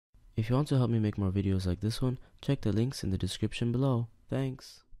If you want to help me make more videos like this one, check the links in the description below.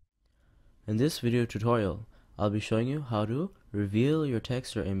 Thanks! In this video tutorial, I'll be showing you how to reveal your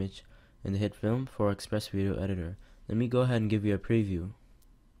text or image in the Hitfilm for Express Video Editor. Let me go ahead and give you a preview.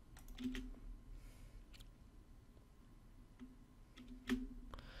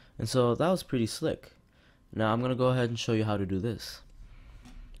 And so that was pretty slick. Now I'm going to go ahead and show you how to do this.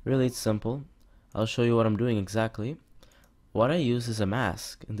 Really, it's simple. I'll show you what I'm doing exactly. What I use is a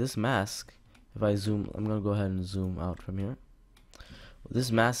mask, and this mask, if I zoom, I'm going to go ahead and zoom out from here.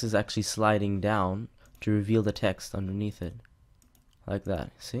 This mask is actually sliding down to reveal the text underneath it, like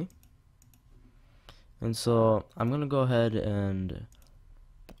that, see? And so I'm going to go ahead and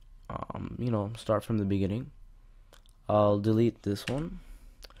start from the beginning. I'll delete this one,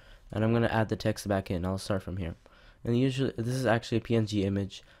 and I'm going to add the text back in. I'll start from here. And usually this is actually a PNG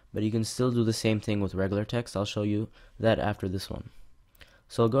image, but you can still do the same thing with regular text. I'll show you that after this one.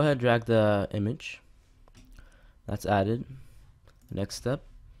 So I'll go ahead and drag the image. That's added. The next step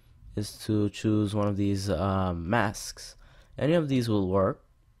is to choose one of these masks. Any of these will work,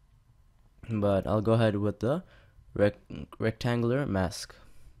 but I'll go ahead with the rectangular mask.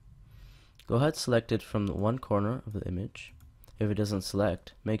 Go ahead, select it from one corner of the image. If it doesn't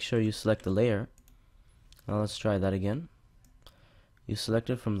select, make sure you select the layer. Now let's try that again. You select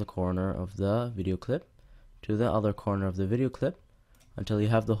it from the corner of the video clip to the other corner of the video clip until you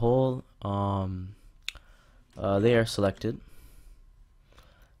have the whole layer selected.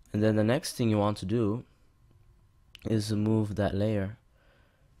 And then the next thing you want to do is move that layer.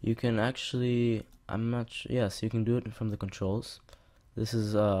 You can actually, yes, you can do it from the controls. This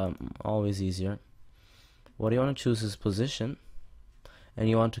is always easier. What you want to choose is position, and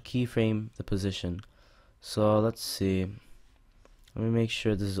you want to keyframe the position. So let's see. Let me make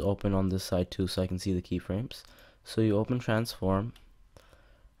sure this is open on this side too so I can see the keyframes. So you open transform,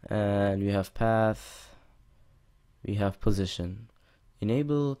 and we have path, we have position.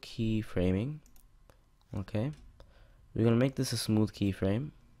 Enable keyframing. Okay. We're gonna make this a smooth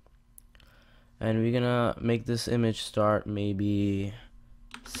keyframe, and we're gonna make this image start maybe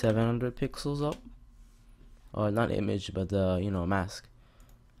 700 pixels up. Or not image, but the mask.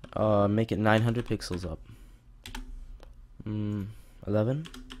 Make it 900 pixels up. 11.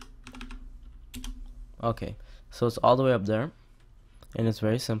 Okay, so it's all the way up there, and it's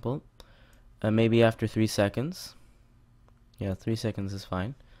very simple. Maybe after 3 seconds. Yeah, 3 seconds is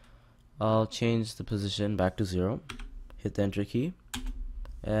fine. I'll change the position back to 0. Hit the enter key,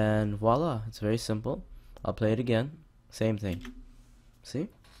 and voila, it's very simple. I'll play it again. Same thing. See?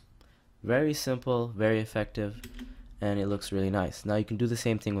 Very simple, very effective, and it looks really nice. Now you can do the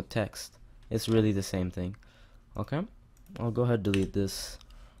same thing with text. It's really the same thing. Okay? I'll go ahead and delete this.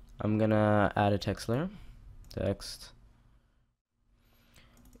 I'm gonna add a text layer. Text.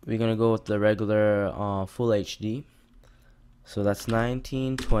 We're gonna go with the regular full HD. So that's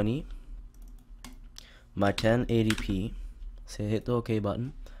 1920 by 1080p. So hit the OK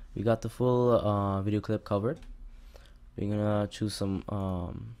button. We got the full video clip covered. We're gonna choose some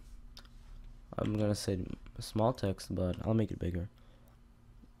I'm gonna say small text, but I'll make it bigger.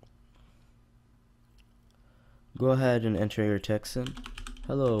 Go ahead and enter your text in.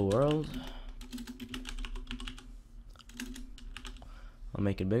 Hello world. I'll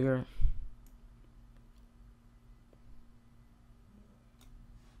make it bigger.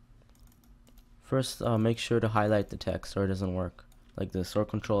 First, make sure to highlight the text or it doesn't work. Like this, or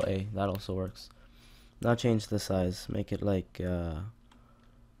Control A, that also works. Now change the size, make it like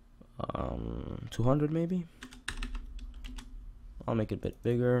 200 maybe. I'll make it a bit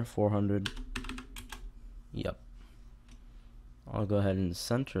bigger, 400. Yep. I'll go ahead and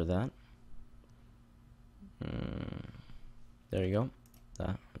center that. There you go.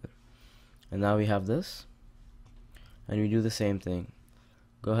 That. And now we have this, and we do the same thing.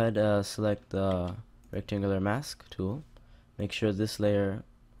 Go ahead, select the rectangular mask tool. Make sure this layer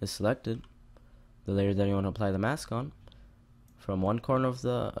is selected, the layer that you want to apply the mask on. From one corner of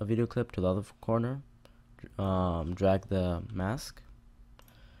the video clip to the other corner, drag the mask,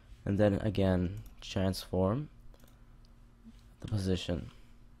 and then again transform the position.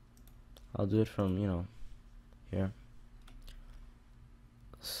 I'll do it from here.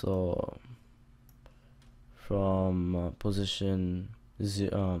 So from position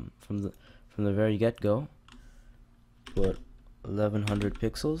from the very get-go, put 1100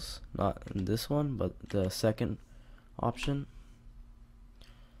 pixels, not in this one but the second option,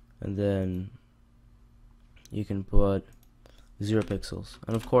 and then you can put 0 pixels,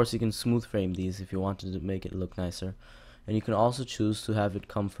 and of course you can smooth frame these if you wanted to make it look nicer. And you can also choose to have it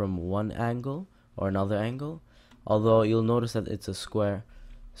come from one angle or another angle, although you'll notice that it's a square,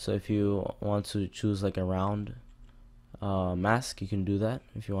 So if you want to choose like a round mask, you can do that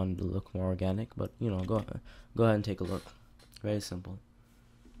if you want to look more organic, but you know, go ahead and take a look. Very simple.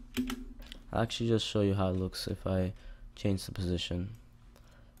 I'll actually just show you how it looks if I change the position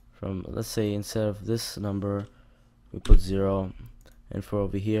from, let's say, instead of this number we put 0, and for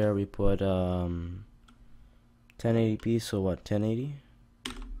over here we put 1080p. So what, 1080?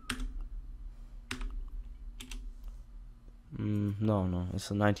 No,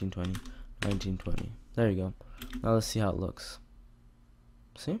 it's a 1920. There you go. Now let's see how it looks.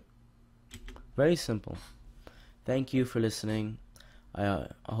 See? Very simple. Thank you for listening. I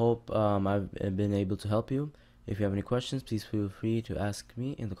hope I've been able to help you. If you have any questions, please feel free to ask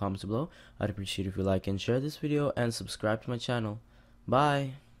me in the comments below. I'd appreciate if you like and share this video and subscribe to my channel.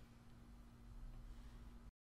 Bye!